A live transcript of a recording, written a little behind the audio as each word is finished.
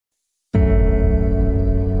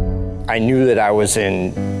I knew that I was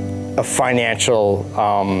in a financial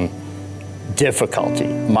difficulty.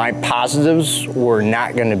 My positives were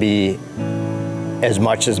not going to be as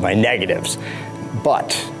much as my negatives,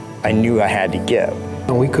 but I knew I had to give.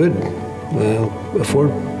 And we could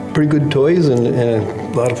afford pretty good toys in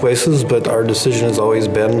a lot of places, but our decision has always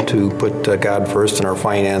been to put God first in our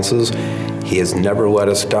finances. He has never let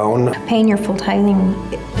us down. Paying your full tithing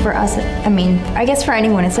for us, I mean, I guess for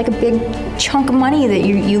anyone, it's like a big chunk of money that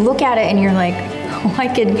you look at it and you're like, oh, I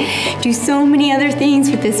could do so many other things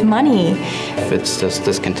with this money. If it's just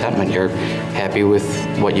discontentment, you're happy with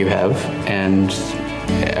what you have, and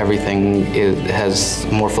everything has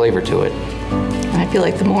more flavor to it. I feel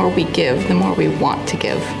like the more we give, the more we want to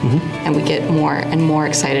give. And we get more and more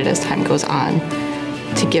excited as time goes on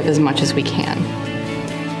to give as much as we can.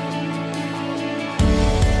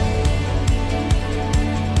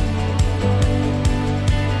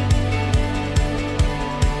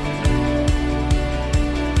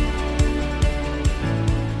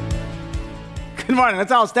 Good morning.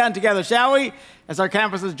 Let's all stand together, shall we? As our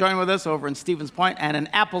campuses join with us over in Stevens Point and in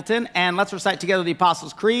Appleton. And let's recite together the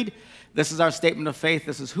Apostles' Creed. This is our statement of faith.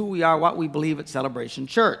 This is who we are, what we believe at Celebration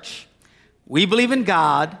Church. We believe in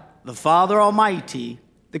God, the Father Almighty,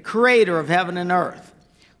 the creator of heaven and earth.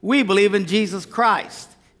 We believe in Jesus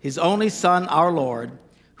Christ, his only Son, our Lord,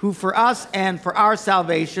 who for us and for our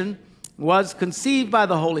salvation was conceived by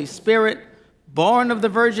the Holy Spirit, born of the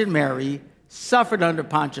Virgin Mary, suffered under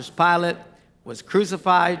Pontius Pilate, was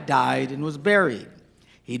crucified, died, and was buried.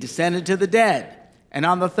 He descended to the dead, and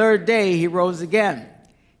on the third day he rose again.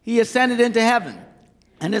 He ascended into heaven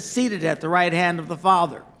and is seated at the right hand of the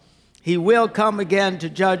Father. He will come again to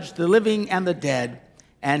judge the living and the dead,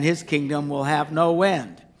 and his kingdom will have no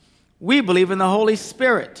end. We believe in the Holy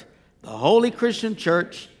Spirit, the holy Christian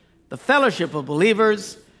church, the fellowship of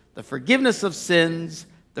believers, the forgiveness of sins,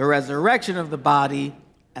 the resurrection of the body,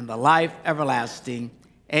 and the life everlasting.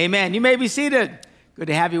 Amen. You may be seated. Good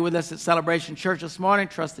to have you with us at Celebration Church this morning.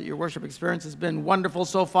 Trust that your worship experience has been wonderful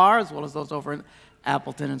so far, as well as those over in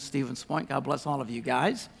Appleton and Stevens Point. God bless all of you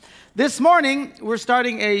guys. This morning, we're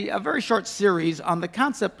starting a very short series on the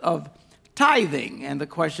concept of tithing. And the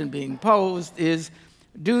question being posed is,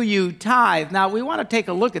 do you tithe? Now, we want to take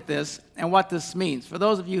a look at this and what this means. For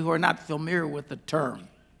those of you who are not familiar with the term,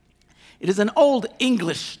 it is an Old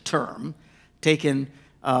English term taken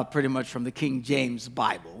pretty much from the King James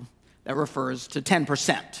Bible that refers to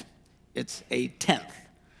 10%. It's a tenth.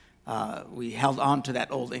 We held on to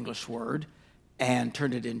that Old English word and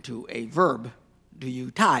turned it into a verb. Do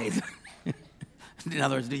you tithe? In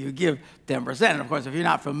other words, do you give 10%? And of course, if you're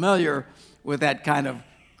not familiar with that kind of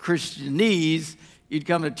Christianese, you'd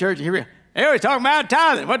come to church and hear, hey, we're talking about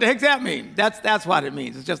tithing. What the heck does that mean? That's what it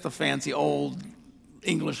means. It's just a fancy old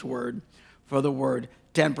English word for the word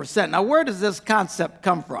 10%. Now, where does this concept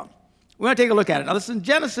come from? We're going to take a look at it. Now, this is in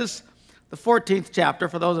Genesis, the 14th chapter.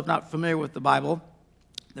 For those who are not familiar with the Bible,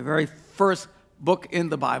 the very first book in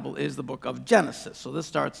the Bible is the book of Genesis. So this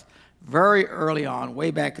starts very early on,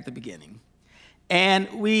 way back at the beginning.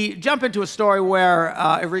 And we jump into a story where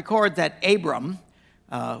it records that Abram,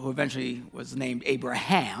 who eventually was named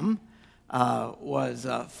Abraham, was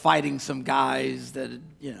fighting some guys that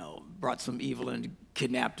brought some evil and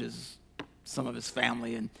kidnapped some of his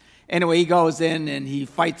family. And anyway, he goes in and he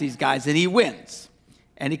fights these guys and he wins.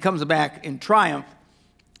 And he comes back in triumph.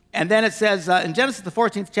 And then it says in Genesis, the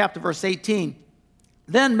 14th chapter, verse 18,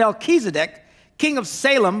 then Melchizedek, king of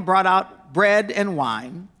Salem, brought out bread and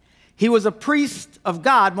wine. He was a priest of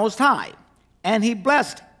God Most High. And he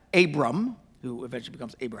blessed Abram, who eventually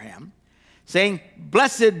becomes Abraham, saying,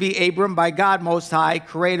 blessed be Abram by God Most High,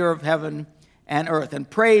 creator of heaven and earth. And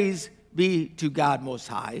praise be to God Most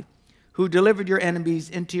High, who delivered your enemies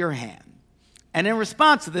into your hand. And in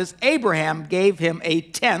response to this, Abraham gave him a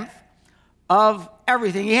tenth of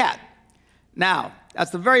everything he had. Now,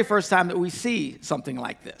 that's the very first time that we see something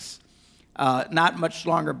like this. Not much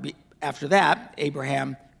longer after that,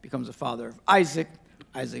 Abraham becomes the father of Isaac.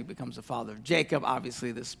 Isaac becomes the father of Jacob.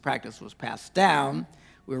 Obviously, this practice was passed down.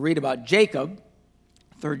 We read about Jacob,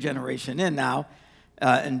 third generation in now,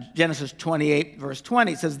 in Genesis 28, verse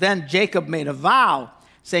 20. It says, then Jacob made a vow,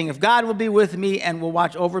 saying, if God will be with me and will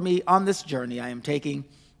watch over me on this journey I am taking,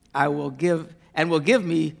 will give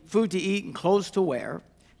me food to eat and clothes to wear.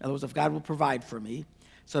 In other words, if God will provide for me,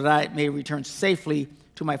 so that I may return safely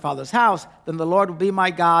to my father's house, then the Lord will be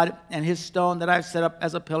my God, and his stone that I've set up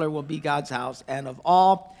as a pillar will be God's house. And of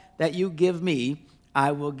all that you give me,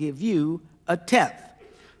 I will give you a tenth.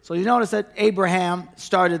 So you notice that Abraham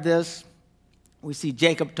started this. We see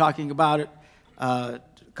Jacob talking about it a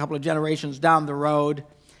couple of generations down the road.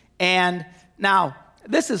 And now,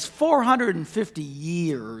 this is 450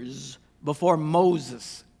 years before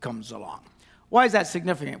Moses comes along. Why is that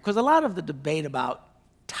significant? Because a lot of the debate about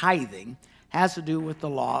tithing has to do with the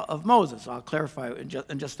law of Moses. I'll clarify in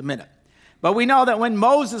just a minute. But we know that when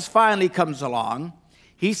Moses finally comes along,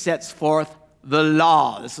 he sets forth the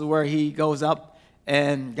law. This is where he goes up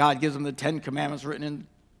and God gives him the 10 Commandments written in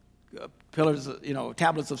pillars,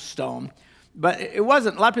 tablets of stone. But it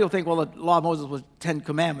wasn't, a lot of people think, well, the law of Moses was 10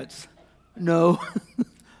 Commandments. No,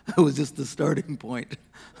 it was just the starting point.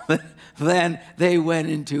 Then they went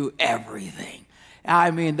into everything.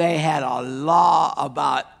 I mean, they had a law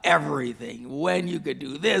about everything. When you could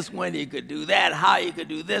do this, when you could do that, how you could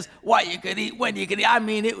do this, what you could eat, when you could eat. I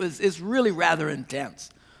mean, it's really rather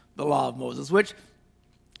intense, the law of Moses, which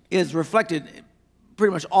is reflected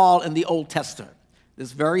pretty much all in the Old Testament.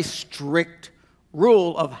 This very strict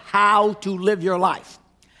rule of how to live your life.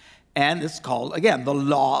 And it's called, again, the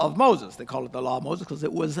law of Moses. They call it the law of Moses because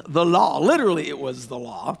it was the law. Literally, it was the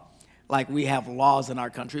law. Like we have laws in our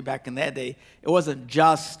country back in that day. It wasn't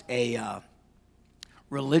just a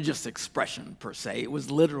religious expression per se. It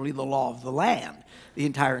was literally the law of the land. The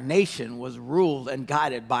entire nation was ruled and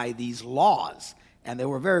guided by these laws, and they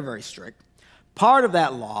were very, very strict. Part of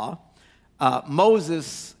that law,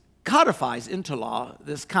 Moses codifies into law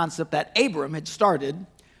this concept that Abram had started,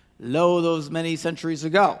 those many centuries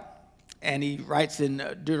ago. And he writes in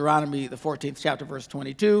Deuteronomy, the 14th chapter, verse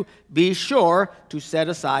 22, be sure to set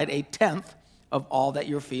aside a tenth of all that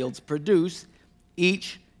your fields produce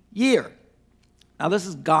each year. Now, this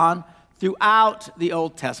has gone throughout the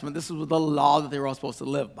Old Testament. This was the law that they were all supposed to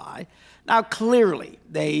live by. Now, clearly,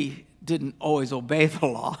 they didn't always obey the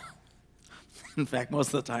law. In fact,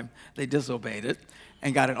 most of the time, they disobeyed it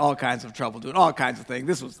and got in all kinds of trouble doing all kinds of things.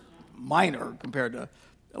 This was minor compared to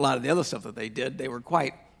a lot of the other stuff that they did. They were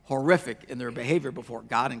quite horrific in their behavior before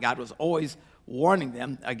God, and God was always warning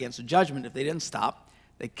them against judgment if they didn't stop.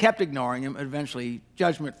 They kept ignoring him. Eventually,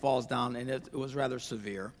 judgment falls down, and it was rather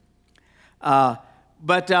severe.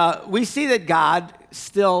 But we see that God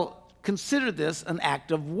still considered this an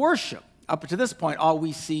act of worship. Up to this point, all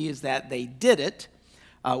we see is that they did it.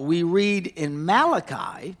 We read in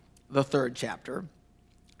Malachi, the 3rd chapter,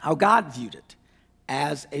 how God viewed it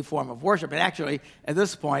as a form of worship. And actually, at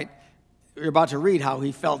this point, we're about to read how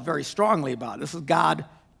he felt very strongly about it. This is God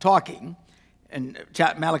talking. In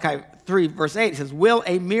Malachi 3, verse 8, it says, will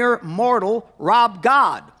a mere mortal rob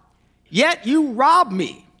God? Yet you rob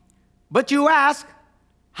me. But you ask,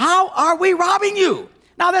 how are we robbing you?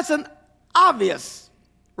 Now, that's an obvious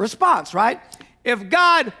response, right? If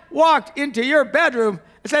God walked into your bedroom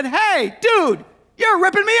and said, hey, dude, you're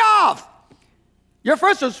ripping me off, your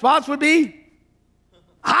first response would be,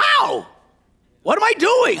 how? What am I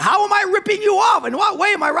doing? How am I ripping you off? In what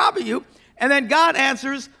way am I robbing you? And then God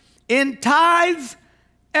answers, in tithes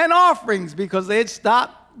and offerings, because they had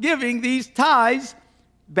stopped giving these tithes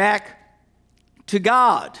back to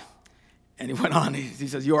God. And he went on, he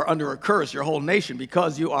says, you are under a curse, your whole nation,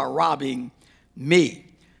 because you are robbing me.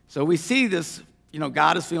 So we see this,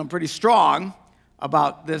 God is feeling pretty strong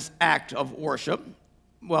about this act of worship.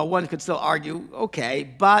 Well, one could still argue, okay,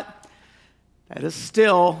 but that is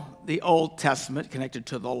still the Old Testament connected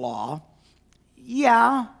to the law.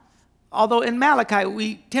 Yeah, although in Malachi,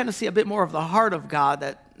 we tend to see a bit more of the heart of God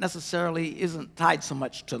that necessarily isn't tied so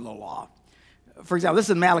much to the law. For example, this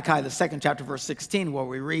is in Malachi, the 2nd chapter, verse 16, where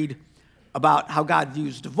we read about how God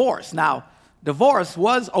views divorce. Now, divorce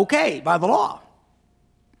was okay by the law.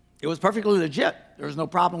 It was perfectly legit. There was no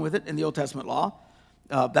problem with it in the Old Testament law.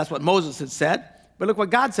 That's what Moses had said. But look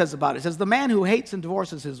what God says about it. It says, the man who hates and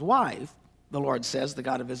divorces his wife, the Lord says, the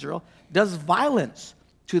God of Israel, does violence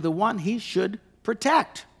to the one he should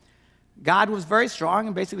protect. God was very strong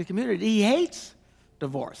and basically communicated he hates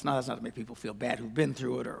divorce. Now, that's not to make people feel bad who've been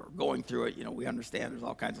through it or going through it. We understand there's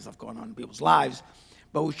all kinds of stuff going on in people's lives.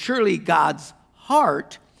 But surely God's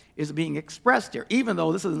heart is being expressed here, even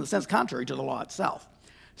though this is in a sense contrary to the law itself.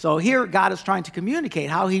 So here God is trying to communicate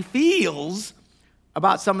how he feels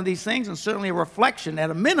about some of these things, and certainly a reflection at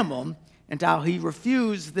a minimum into how he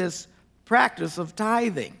refused this practice of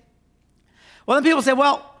tithing. Well, then people say,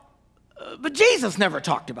 but Jesus never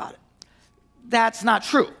talked about it. That's not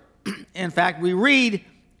true. In fact, we read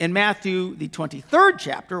in Matthew, the 23rd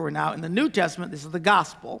chapter, we're now in the New Testament, this is the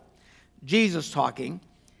gospel, Jesus talking.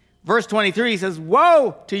 Verse 23, he says,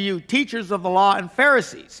 woe to you, teachers of the law and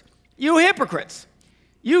Pharisees, you hypocrites.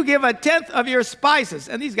 You give a tenth of your spices.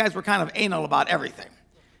 And these guys were kind of anal about everything.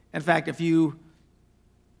 In fact, if you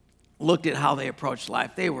looked at how they approached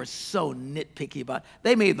life, they were so nitpicky about it.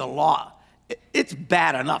 They made the law. It's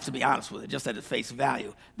bad enough, to be honest with it, just at its face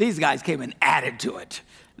value. These guys came and added to it.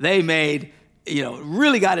 They made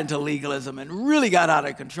really got into legalism and really got out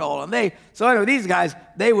of control. And so anyway, these guys,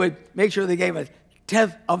 they would make sure they gave a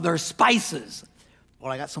tenth of their spices.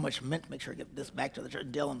 Well, I got so much mint, make sure I get this back to the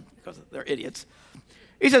church, Dylan, because they're idiots.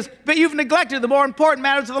 He says, but you've neglected the more important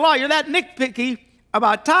matters of the law. You're that nitpicky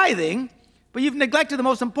about tithing, but you've neglected the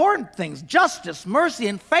most important things, justice, mercy,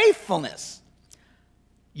 and faithfulness.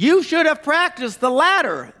 You should have practiced the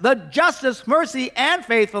latter, the justice, mercy, and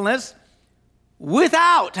faithfulness,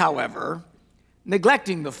 without, however,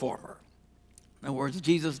 neglecting the former. In other words,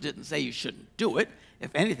 Jesus didn't say you shouldn't do it.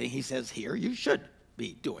 If anything, he says here, you should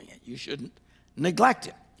be doing it. You shouldn't neglect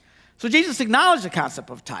it. So Jesus acknowledged the concept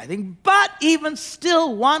of tithing, but even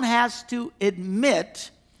still, one has to admit,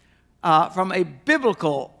 from a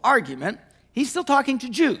biblical argument, he's still talking to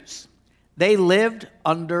Jews. They lived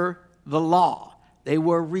under the law. They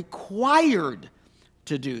were required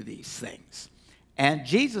to do these things. And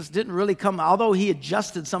Jesus didn't really come, although he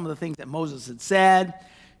adjusted some of the things that Moses had said.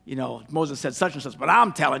 Moses said such and such, but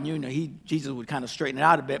I'm telling you, Jesus would kind of straighten it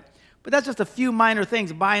out a bit. But that's just a few minor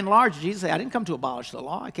things. By and large, Jesus said, I didn't come to abolish the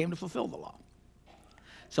law. I came to fulfill the law.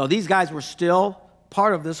 So these guys were still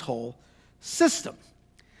part of this whole system.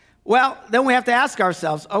 Well, then we have to ask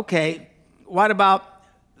ourselves, okay, what about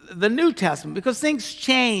the New Testament? Because things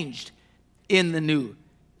changed in the New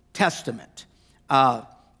Testament.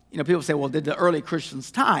 People say, well, did the early Christians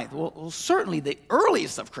tithe? Well, certainly the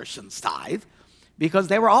earliest of Christians tithe because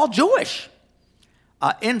they were all Jewish.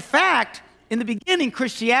 In fact, in the beginning,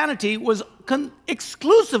 Christianity was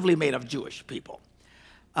exclusively made of Jewish people.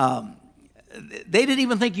 They didn't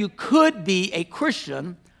even think you could be a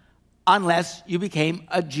Christian unless you became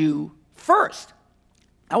a Jew first.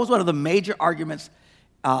 That was one of the major arguments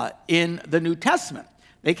in the New Testament.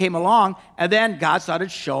 They came along, and then God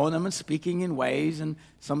started showing them and speaking in ways, and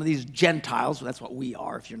some of these Gentiles, that's what we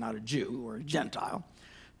are if you're not a Jew or a Gentile,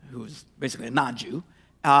 who's basically a non-Jew,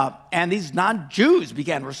 and these non-Jews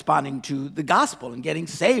began responding to the gospel and getting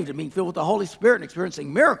saved and being filled with the Holy Spirit and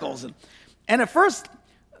experiencing miracles. And at first,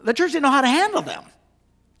 the church didn't know how to handle them.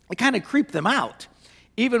 It kind of creeped them out.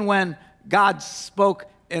 Even when God spoke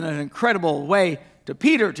in an incredible way to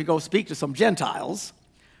Peter to go speak to some Gentiles,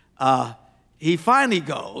 he finally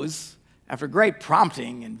goes, after great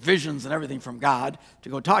prompting and visions and everything from God, to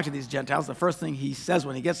go talk to these Gentiles. The first thing he says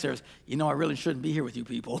when he gets there is, I really shouldn't be here with you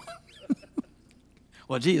people.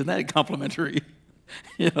 Well, gee, isn't that complimentary?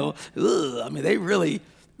 They really,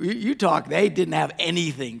 you talk, they didn't have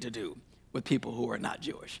anything to do with people who were not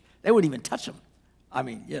Jewish. They wouldn't even touch them.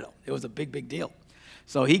 It was a big, big deal.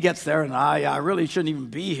 So he gets there, and I really shouldn't even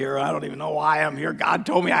be here. I don't even know why I'm here. God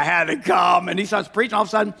told me I had to come. And he starts preaching. All of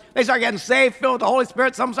a sudden, they start getting saved, filled with the Holy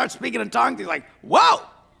Spirit. Some start speaking in tongues. He's like, whoa!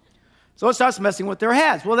 So it starts messing with their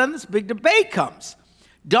heads. Well, then this big debate comes.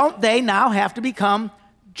 Don't they now have to become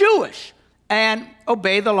Jewish and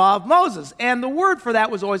obey the law of Moses? And the word for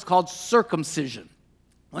that was always called circumcision.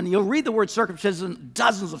 When you'll read the word circumcision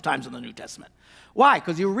dozens of times in the New Testament. Why?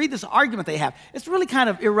 Because you read this argument they have. It's really kind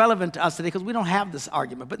of irrelevant to us today because we don't have this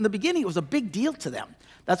argument. But in the beginning, it was a big deal to them.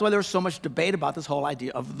 That's why there was so much debate about this whole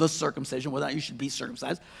idea of the circumcision, whether or not you should be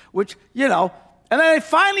circumcised, which, and then they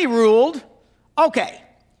finally ruled, okay,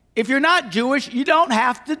 if you're not Jewish, you don't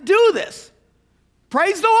have to do this.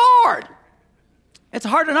 Praise the Lord. It's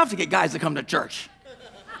hard enough to get guys to come to church.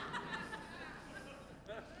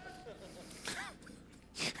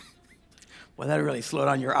 Well, that'd really slow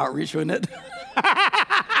down your outreach, wouldn't it?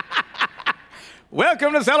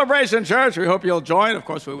 Welcome to Celebration Church. We hope you'll join. Of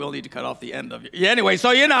course, we will need to cut off the end of your... Anyway,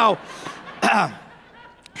 so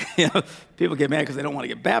people get mad because they don't want to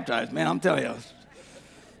get baptized. Man, I'm telling you.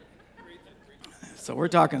 So we're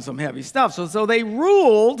talking some heavy stuff. So they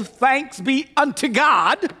ruled, thanks be unto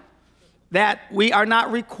God, that we are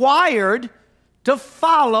not required to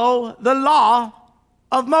follow the law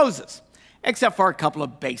of Moses, except for a couple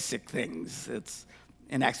of basic things. It's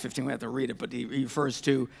in Acts 15, we have to read it, but he refers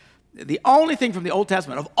to the only thing from the Old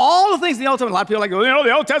Testament, of all the things in the Old Testament, a lot of people are like,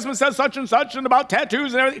 the Old Testament says such and such and about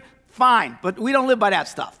tattoos and everything. Fine, but we don't live by that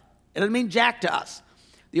stuff. It doesn't mean jack to us.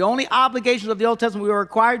 The only obligations of the Old Testament we were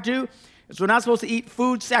required to is we're not supposed to eat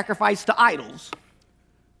food sacrificed to idols,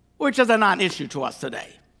 which is a non-issue to us today,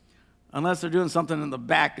 unless they're doing something in the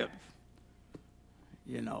back of,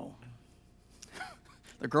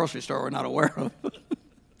 the grocery store we're not aware of.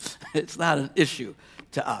 It's not an issue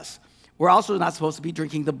to us. We're also not supposed to be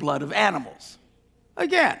drinking the blood of animals.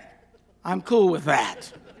 Again, I'm cool with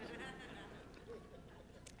that.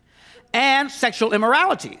 And sexual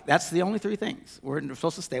immorality. That's the only three things. We're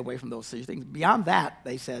supposed to stay away from those three things. Beyond that,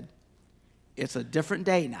 they said, it's a different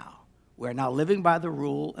day now. We're now living by the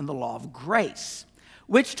rule and the law of grace,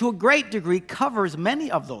 which to a great degree covers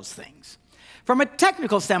many of those things. From a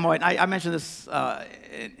technical standpoint, I mentioned this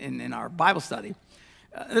in our Bible study.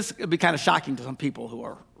 This would be kind of shocking to some people who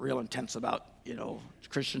are real intense about,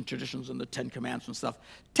 Christian traditions and the Ten Commandments and stuff.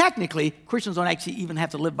 Technically, Christians don't actually even have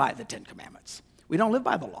to live by the Ten Commandments. We don't live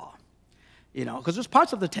by the law, because there's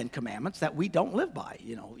parts of the Ten Commandments that we don't live by.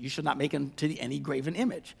 You should not make unto any graven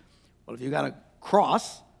image. Well, if you got a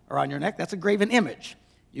cross around your neck, that's a graven image.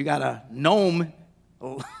 You got a gnome,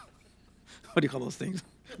 what do you call those things?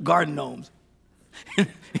 Garden gnomes.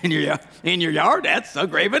 in your yard, that's a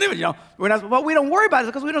graven image. But we don't worry about it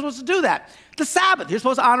because we're not supposed to do that. The Sabbath, you're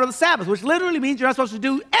supposed to honor the Sabbath, which literally means you're not supposed to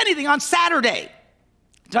do anything on Saturday.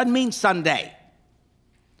 It doesn't mean Sunday.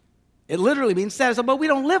 It literally means Saturday. But we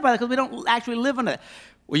don't live by it because we don't actually live in it.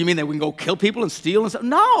 Well, you mean that we can go kill people and steal and stuff?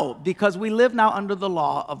 No, because we live now under the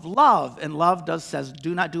law of love, and love says,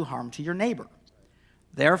 do not do harm to your neighbor.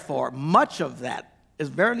 Therefore, much of that is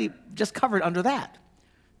barely just covered under that.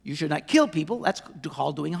 You should not kill people. That's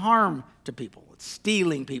called doing harm to people. It's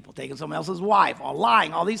stealing people, taking someone else's wife, or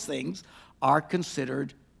lying. All these things are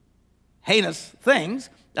considered heinous things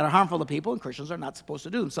that are harmful to people, and Christians are not supposed to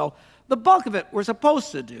do them. So the bulk of it we're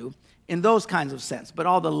supposed to do in those kinds of sense, but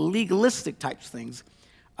all the legalistic types of things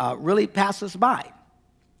really pass us by.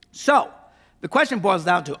 So the question boils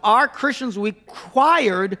down to, are Christians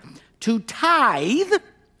required to tithe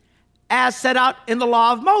as set out in the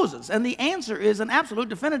law of Moses? And the answer is an absolute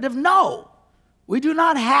definitive no. We do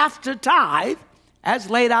not have to tithe as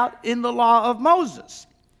laid out in the law of Moses.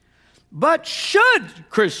 But should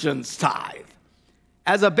Christians tithe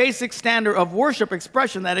as a basic standard of worship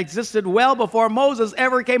expression that existed well before Moses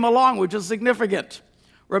ever came along, which is significant?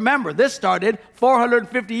 Remember, this started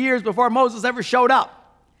 450 years before Moses ever showed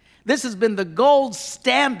up. This has been the gold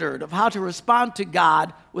standard of how to respond to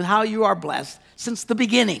God with how you are blessed since the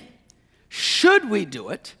beginning. Should we do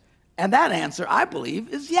it? And that answer, I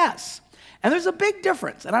believe, is yes. And there's a big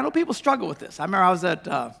difference, and I know people struggle with this. I remember I was at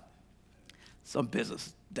some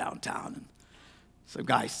business downtown, and some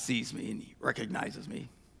guy sees me, and he recognizes me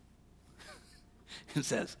and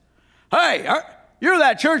says, "Hey, you're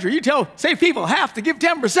that church where you tell saved people have to give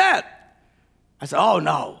 10%. I said, "Oh,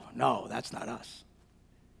 no, that's not us."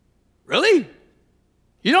 "Really?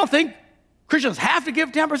 You don't think Christians have to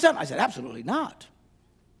give 10%? I said, "Absolutely not."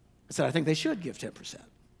 I said, "I think they should give 10%.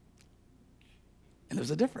 And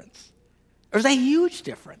there's a difference. There's a huge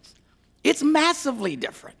difference. It's massively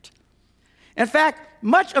different. In fact,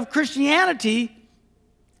 much of Christianity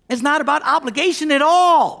is not about obligation at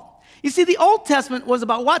all. You see, the Old Testament was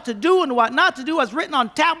about what to do and what not to do, as written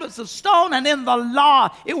on tablets of stone and in the law.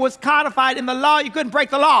 It was codified in the law. You couldn't break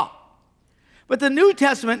the law. But the New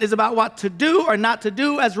Testament is about what to do or not to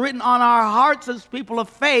do, as written on our hearts as people of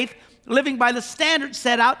faith, living by the standards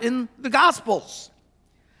set out in the Gospels.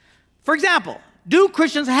 For example, do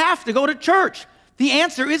Christians have to go to church? The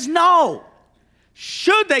answer is no.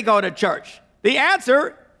 Should they go to church? The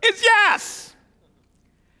answer is yes.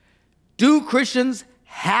 Do Christians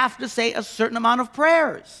have to say a certain amount of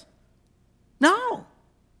prayers? No.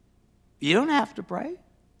 You don't have to pray.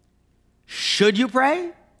 Should you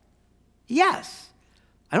pray? Yes.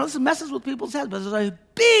 I know this messes with people's heads, but there's a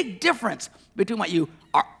big difference between what you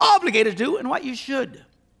are obligated to do and what you should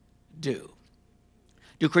do.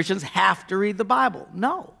 Do Christians have to read the Bible?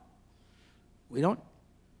 No. We don't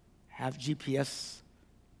have GPS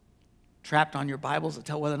trapped on your Bibles to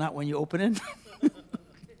tell whether or not when you open it,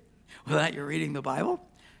 whether or not you're reading the Bible.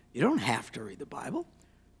 You don't have to read the Bible.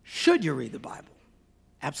 Should you read the Bible?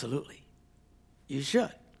 Absolutely. You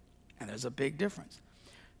should. And there's a big difference.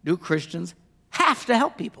 Do Christians have to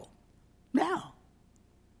help people? No.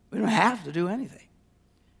 We don't have to do anything.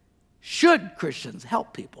 Should Christians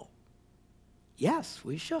help people? Yes,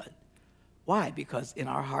 we should. Why? Because in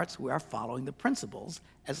our hearts we are following the principles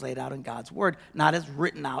as laid out in God's Word, not as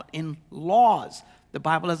written out in laws. The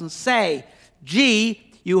Bible doesn't say, gee,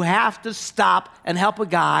 you have to stop and help a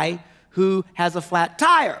guy who has a flat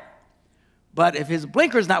tire. But if his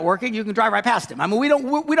blinker's not working, you can drive right past him. I mean, we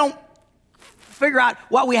don't figure out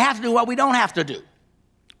what we have to do, what we don't have to do,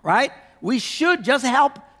 right? We should just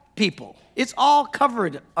help people. It's all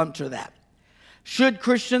covered under that. Do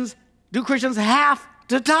Christians have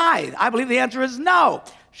to tithe? I believe the answer is no.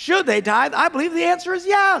 Should they tithe? I believe the answer is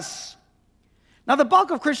yes. Now, the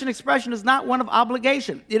bulk of Christian expression is not one of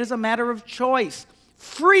obligation. It is a matter of choice,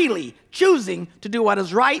 freely choosing to do what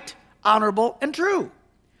is right, honorable, and true.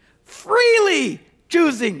 Freely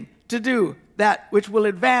choosing to do that which will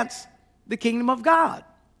advance the kingdom of God.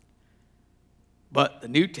 But the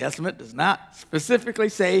New Testament does not specifically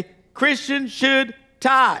say Christians should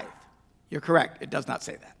tithe. You're correct. It does not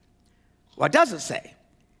say that. What does it say?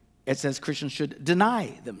 It says Christians should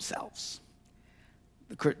deny themselves.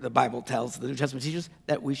 the Bible tells, the New Testament teaches,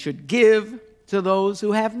 that we should give to those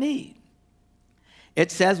who have need.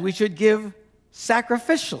 It says we should give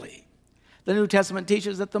sacrificially. The New Testament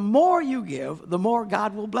teaches that the more you give, the more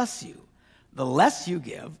God will bless you. The less you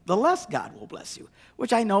give, the less God will bless you,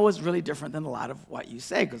 which I know is really different than a lot of what you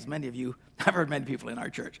say, because many of you, I've heard many people in our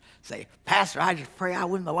church say, Pastor, I just pray I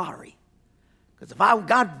win the lottery. Because if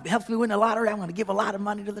God helps me win the lottery, I'm going to give a lot of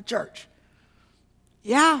money to the church.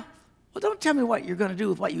 Yeah? Well, don't tell me what you're going to do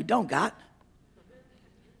with what you don't got.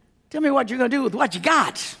 Tell me what you're going to do with what you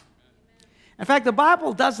got. In fact, the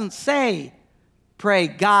Bible doesn't say, pray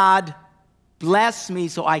God, bless me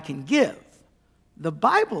so I can give. The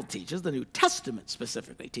Bible teaches, the New Testament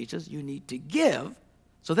specifically teaches, you need to give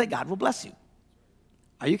so that God will bless you.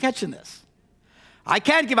 Are you catching this? I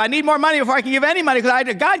can't give. I need more money before I can give any money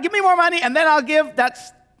because God, give me more money and then I'll give.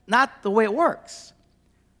 That's not the way it works.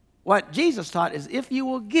 What Jesus taught is if you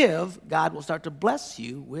will give, God will start to bless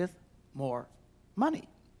you with more money.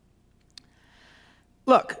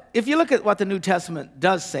 Look, if you look at what the New Testament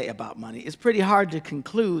does say about money, it's pretty hard to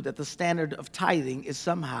conclude that the standard of tithing is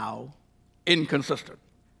somehow inconsistent.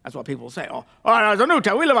 That's what people say. Oh, there's a New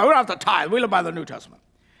Testament. We don't have to tithe. We live by the New Testament.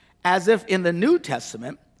 As if in the New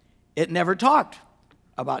Testament, it never talked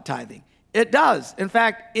about tithing. It does. In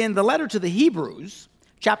fact, in the letter to the Hebrews,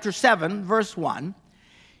 chapter 7, verse 1,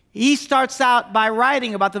 he starts out by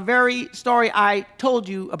writing about the very story I told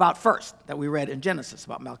you about first, that we read in Genesis,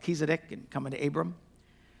 about Melchizedek and coming to Abram.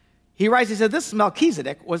 He writes, he said, this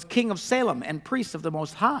Melchizedek was king of Salem and priest of the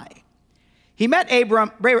Most High. He met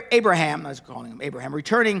Abraham, I was calling him Abraham,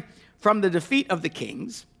 returning from the defeat of the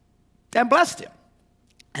kings, and blessed him.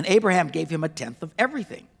 And Abraham gave him a tenth of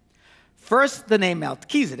everything. First, the name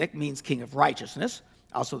Melchizedek means king of righteousness.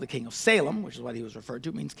 Also, the king of Salem, which is what he was referred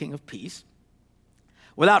to, means king of peace.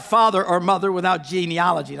 Without father or mother, without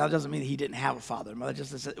genealogy. Now, that doesn't mean he didn't have a father or mother,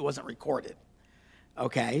 just it wasn't recorded.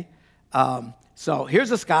 Okay? So here's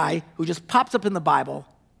this guy who just pops up in the Bible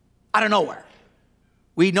out of nowhere.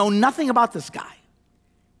 We know nothing about this guy.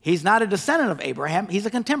 He's not a descendant of Abraham. He's a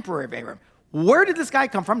contemporary of Abraham. Where did this guy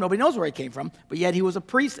come from? Nobody knows where he came from, but yet he was a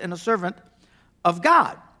priest and a servant of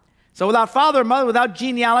God. So without father or mother, without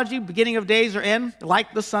genealogy, beginning of days or end,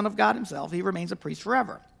 like the Son of God himself, he remains a priest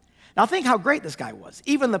forever. Now think how great this guy was.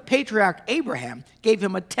 Even the patriarch Abraham gave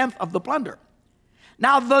him a tenth of the plunder.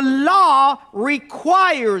 Now the law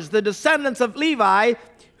requires the descendants of Levi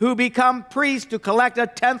who become priests to collect a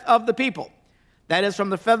tenth of the people. That is from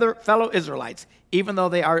the fellow Israelites, even though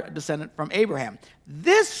they are a descendant from Abraham.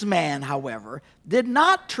 This man, however, did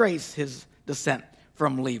not trace his descent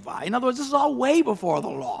from Levi. In other words, this is all way before the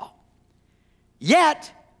law.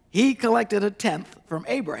 Yet, he collected a tenth from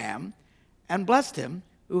Abraham and blessed him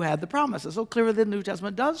who had the promises. So clearly the New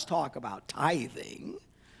Testament does talk about tithing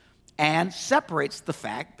and separates the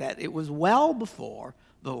fact that it was well before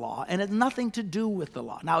the law and had nothing to do with the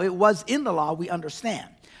law. Now, it was in the law, we understand.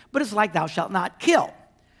 But it's like thou shalt not kill.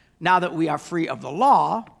 Now that we are free of the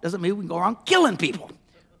law, doesn't mean we can go around killing people,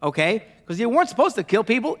 okay? Because you weren't supposed to kill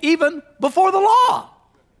people even before the law.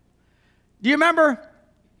 Do you remember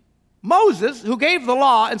Moses, who gave the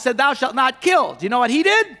law and said, thou shalt not kill? Do you know what he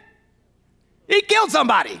did? He killed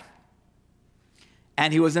somebody.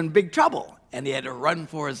 And he was in big trouble, and he had to run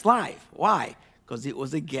for his life. Why? Because it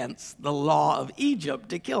was against the law of Egypt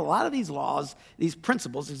to kill. A lot of these laws, these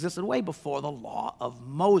principles existed way before the law of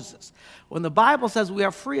Moses. When the Bible says we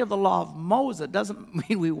are free of the law of Moses, it doesn't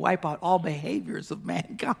mean we wipe out all behaviors of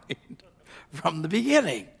mankind from the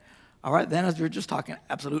beginning. All right, then as we're just talking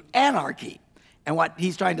absolute anarchy. And what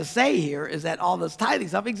he's trying to say here is that all this tithing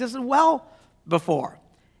stuff existed well before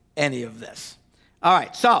any of this. All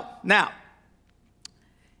right, so now,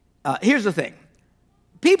 here's the thing.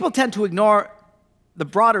 People tend to ignore the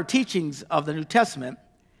broader teachings of the New Testament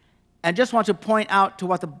and just want to point out to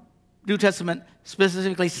what the New Testament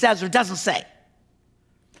specifically says or doesn't say.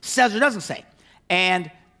 Says or doesn't say. And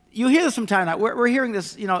you hear this from time to time. We're hearing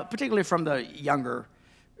this, particularly from the younger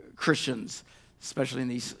Christians, especially in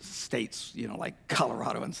these states, like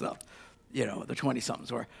Colorado and stuff, the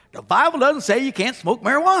 20-somethings, where the Bible doesn't say you can't smoke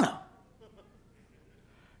marijuana.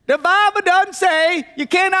 The Bible doesn't say you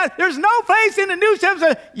cannot, there's no place in the New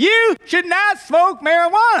Testament that you should not smoke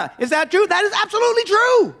marijuana. Is that true? That is absolutely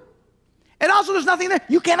true. And also there's nothing there.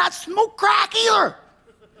 You cannot smoke crack either.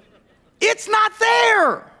 It's not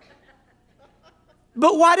there.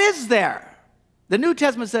 But what is there? The New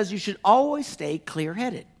Testament says you should always stay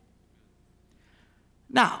clear-headed.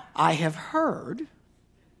 Now, I have heard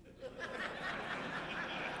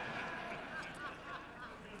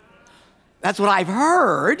that's what I've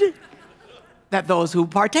heard, that those who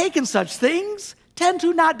partake in such things tend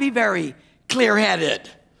to not be very clear-headed.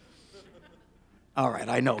 All right,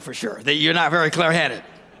 I know for sure that you're not very clear-headed.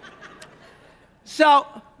 So,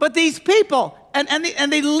 but these people, and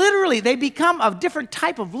they literally, they become a different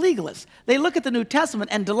type of legalist. They look at the New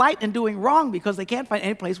Testament and delight in doing wrong because they can't find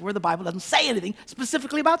any place where the Bible doesn't say anything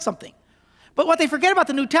specifically about something. But what they forget about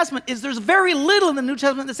the New Testament is there's very little in the New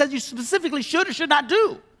Testament that says you specifically should or should not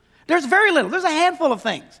do. There's very little. There's a handful of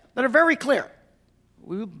things that are very clear.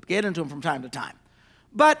 We'll get into them from time to time.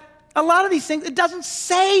 But a lot of these things, it doesn't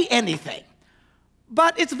say anything.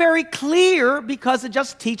 But it's very clear because it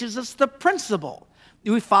just teaches us the principle.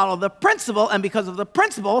 We follow the principle, and because of the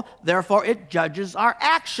principle, therefore it judges our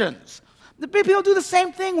actions. The people do the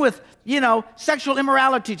same thing with, sexual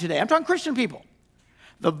immorality today. I'm talking Christian people.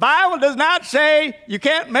 The Bible does not say you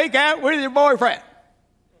can't make out with your boyfriend.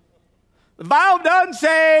 The Bible doesn't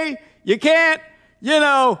say you can't,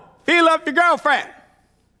 feel up your girlfriend.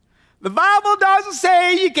 The Bible doesn't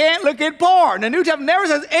say you can't look at porn. The New Testament never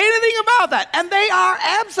says anything about that. And they are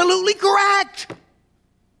absolutely correct.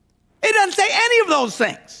 It doesn't say any of those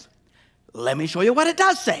things. Let me show you what it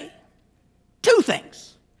does say. 2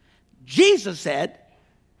 things. Jesus said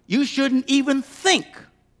you shouldn't even think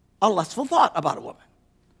a lustful thought about a woman.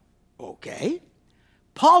 Okay.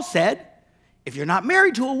 Paul said if you're not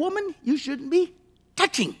married to a woman, you shouldn't be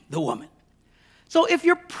touching the woman. So if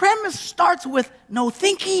your premise starts with no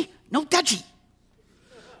thinky, no touchy.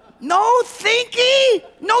 No thinky,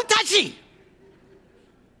 no touchy.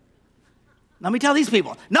 Let me tell these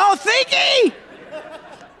people, no thinky,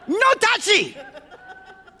 no touchy.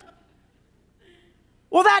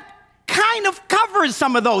 Well, that kind of covers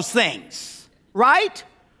some of those things, right?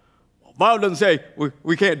 Well, the Bible doesn't say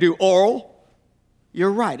we can't do oral.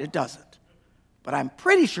 You're right, it doesn't. But I'm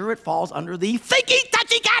pretty sure it falls under the thinky,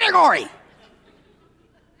 touchy category.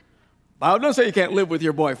 Bible doesn't say you can't live with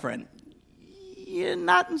your boyfriend. Yeah,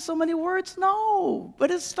 not in so many words, no.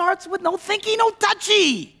 But it starts with no thinky, no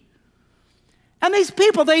touchy. And these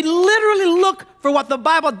people, they literally look for what the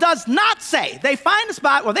Bible does not say. They find a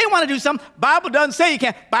spot where they want to do something. Bible doesn't say you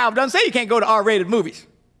can't. Bible doesn't say you can't go to R-rated movies.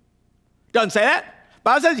 Doesn't say that.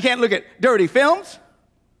 Bible says you can't look at dirty films.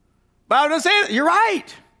 Bible doesn't say that. You're right.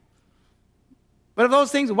 But if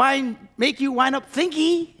those things make you wind up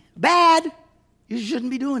thinky, bad, you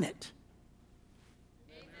shouldn't be doing it.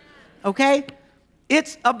 Okay?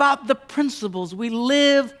 It's about the principles. We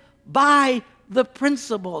live by the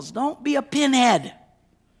principles. Don't be a pinhead.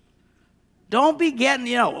 Don't be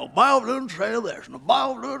getting, well, the Bible doesn't say this, and the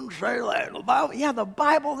Bible doesn't say that. And the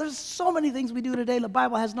Bible, there's so many things we do today the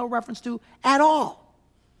Bible has no reference to at all.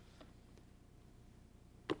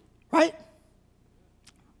 Right?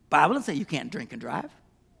 Bible doesn't say you can't drink and drive.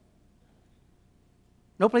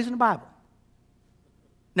 No place in the Bible.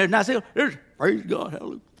 There's not saying, praise God,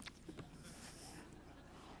 hallelujah.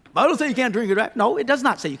 Bible doesn't say you can't drink and drive. No, it does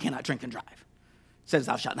not say you cannot drink and drive. It says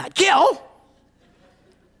thou shalt not kill.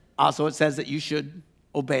 Also, it says that you should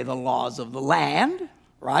obey the laws of the land,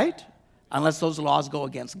 right? Unless those laws go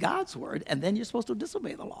against God's word, and then you're supposed to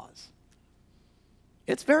disobey the laws.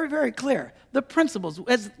 It's very, very clear. The principles,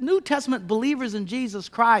 as New Testament believers in Jesus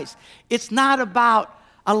Christ, it's not about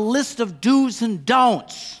a list of do's and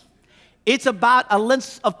don'ts. It's about a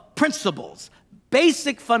list of principles.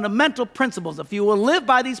 Basic fundamental principles. If you will live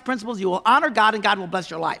by these principles, you will honor God and God will bless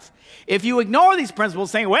your life. If you ignore these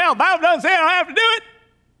principles saying, well, the Bible doesn't say I don't have to do it,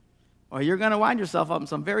 well, you're going to wind yourself up in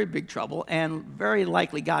some very big trouble, and very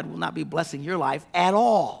likely God will not be blessing your life at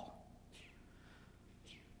all.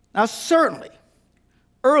 Now, certainly,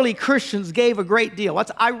 early Christians gave a great deal.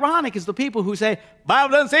 What's ironic is the people who say,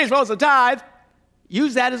 Bible doesn't say you're supposed to tithe,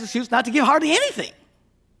 use that as an excuse not to give hardly anything.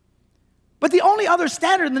 But the only other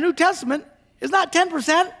standard in the New Testament is not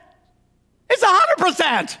 10%, it's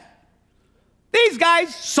 100%. These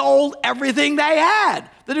guys sold everything they had.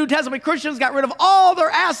 The New Testament Christians got rid of all their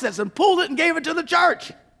assets and pulled it and gave it to the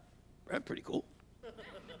church. That's pretty cool.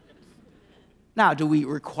 Now, do we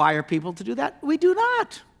require people to do that? We do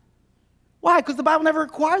not. Why? Because the Bible never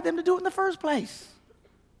required them to do it in the first place.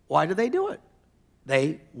 Why did they do it?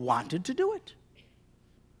 They wanted to do it.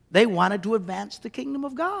 They wanted to advance the kingdom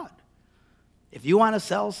of God. If you want to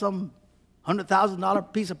sell some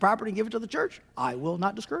 $100,000 piece of property and give it to the church, I will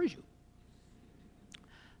not discourage you.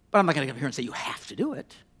 But I'm not going to come here and say you have to do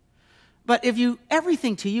it. But if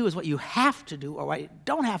everything to you is what you have to do or what you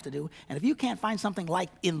don't have to do, and if you can't find something like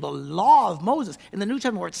in the law of Moses, in the New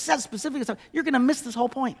Testament where it says specifically something, you're going to miss this whole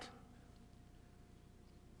point.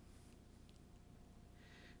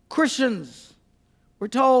 Christians were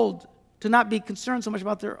told to not be concerned so much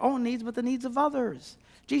about their own needs, but the needs of others.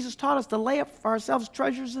 Jesus taught us to lay up for ourselves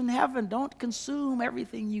treasures in heaven. Don't consume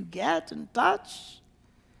everything you get and touch.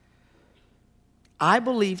 I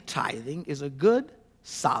believe tithing is a good,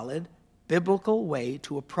 solid, biblical way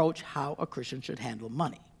to approach how a Christian should handle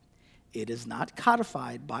money. It is not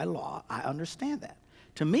codified by law. I understand that.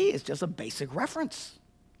 To me, it's just a basic reference.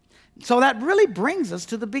 So that really brings us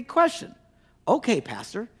to the big question. Okay,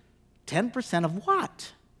 Pastor, 10% of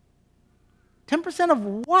what? 10%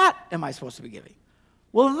 of what am I supposed to be giving?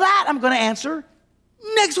 Well, that I'm going to answer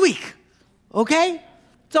next week, okay?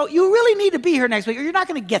 So you really need to be here next week or you're not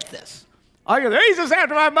going to get this. Oh, he's just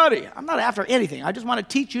after my money. I'm not after anything. I just want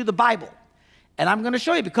to teach you the Bible. And I'm going to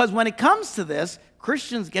show you because when it comes to this,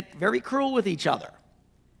 Christians get very cruel with each other.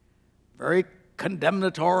 Very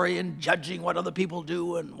condemnatory and judging what other people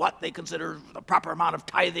do and what they consider the proper amount of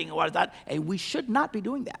tithing and what is that. And we should not be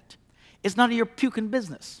doing that. It's none of your puking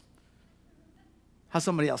business how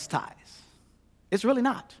somebody else tithes. It's really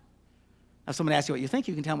not. Now, somebody asks you what you think,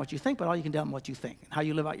 you can tell them what you think, but all you can tell them what you think and how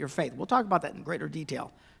you live out your faith. We'll talk about that in greater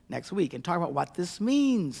detail next week and talk about what this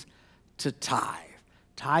means to tithe.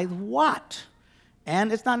 Tithe what?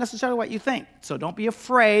 And it's not necessarily what you think. So don't be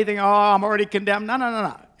afraid, think, oh, I'm already condemned.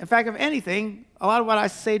 No. In fact, if anything, a lot of what I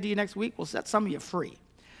say to you next week will set some of you free.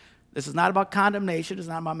 This is not about condemnation. It's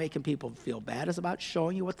not about making people feel bad. It's about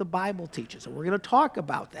showing you what the Bible teaches. And we're going to talk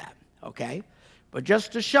about that, okay? But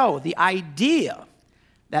just to show the idea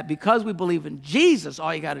that because we believe in Jesus,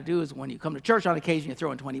 all you got to do is when you come to church on occasion, you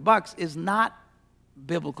throw in $20 is not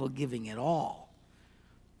biblical giving at all,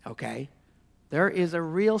 okay? There is a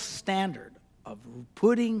real standard of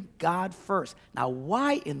putting God first. Now,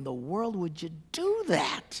 why in the world would you do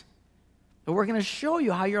that? And we're going to show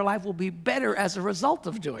you how your life will be better as a result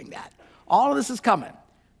of doing that. All of this is coming.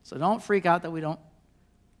 So don't freak out that we don't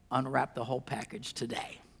unwrap the whole package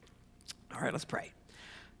today. All right, let's pray.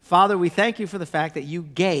 Father, we thank you for the fact that you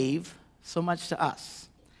gave so much to us.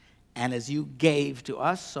 And as you gave to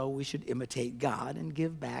us, so we should imitate God and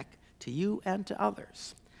give back to you and to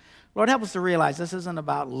others. Lord, help us to realize this isn't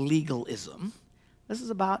about legalism. This is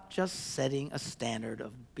about just setting a standard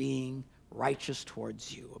of being righteous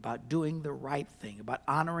towards you, about doing the right thing, about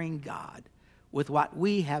honoring God with what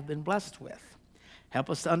we have been blessed with. Help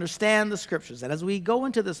us to understand the scriptures, that as we go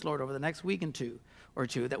into this, Lord, over the next week or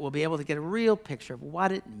two, that we'll be able to get a real picture of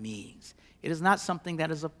what it means. It is not something that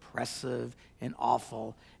is oppressive and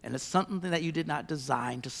awful, and it's something that you did not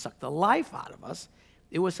design to suck the life out of us.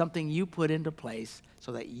 It was something you put into place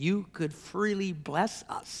so that you could freely bless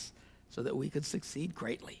us, so that we could succeed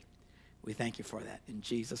greatly. We thank you for that in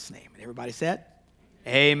Jesus' name. And everybody said,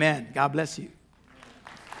 amen. God bless you.